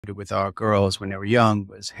with our girls when they were young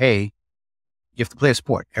was, hey, you have to play a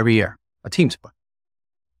sport every year, a team sport.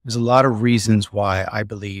 There's a lot of reasons why I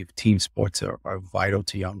believe team sports are vital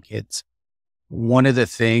to young kids. One of the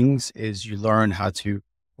things is you learn how to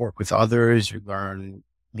work with others, you learn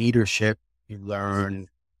leadership, there are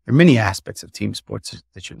many aspects of team sports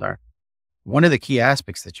that you learn. One of the key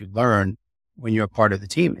aspects that you learn when you're a part of the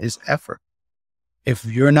team is effort. If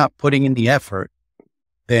you're not putting in the effort,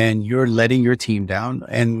 then you're letting your team down.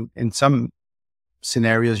 And in some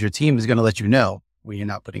scenarios, your team is going to let you know when you're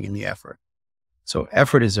not putting in the effort. So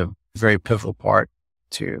effort is a very pivotal part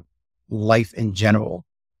to life in general.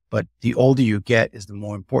 But the older you get is the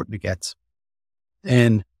more important it gets.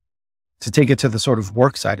 And to take it to the sort of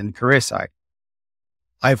work side and the career side,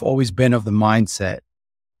 I've always been of the mindset,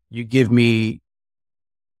 you give me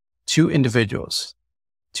two individuals,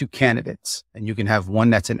 two candidates, and you can have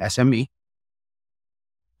one that's an SME,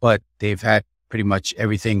 but they've had pretty much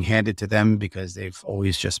everything handed to them because they've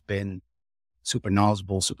always just been super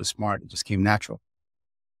knowledgeable, super smart. It just came natural.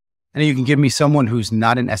 And then you can give me someone who's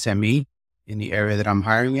not an SME in the area that I'm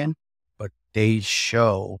hiring in, but they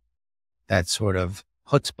show that sort of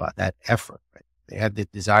chutzpah, that effort. Right? They have the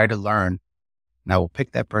desire to learn. And I will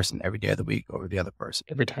pick that person every day of the week over the other person.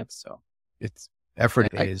 Every time. So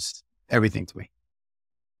effort is everything to me.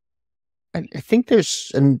 I think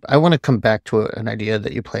and I want to come back to an idea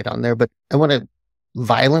that you played on there, but I want to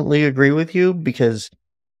violently agree with you because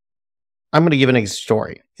I'm going to give an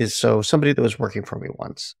story. So somebody that was working for me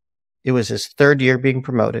once, it was his third year being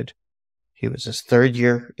promoted. He was his third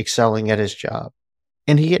year excelling at his job,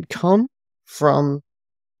 and he had come from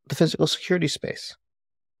the physical security space,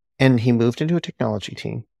 and he moved into a technology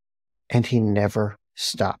team, and he never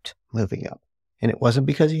stopped moving up. And it wasn't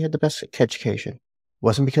because he had the best education. It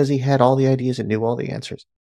wasn't because he had all the ideas and knew all the answers.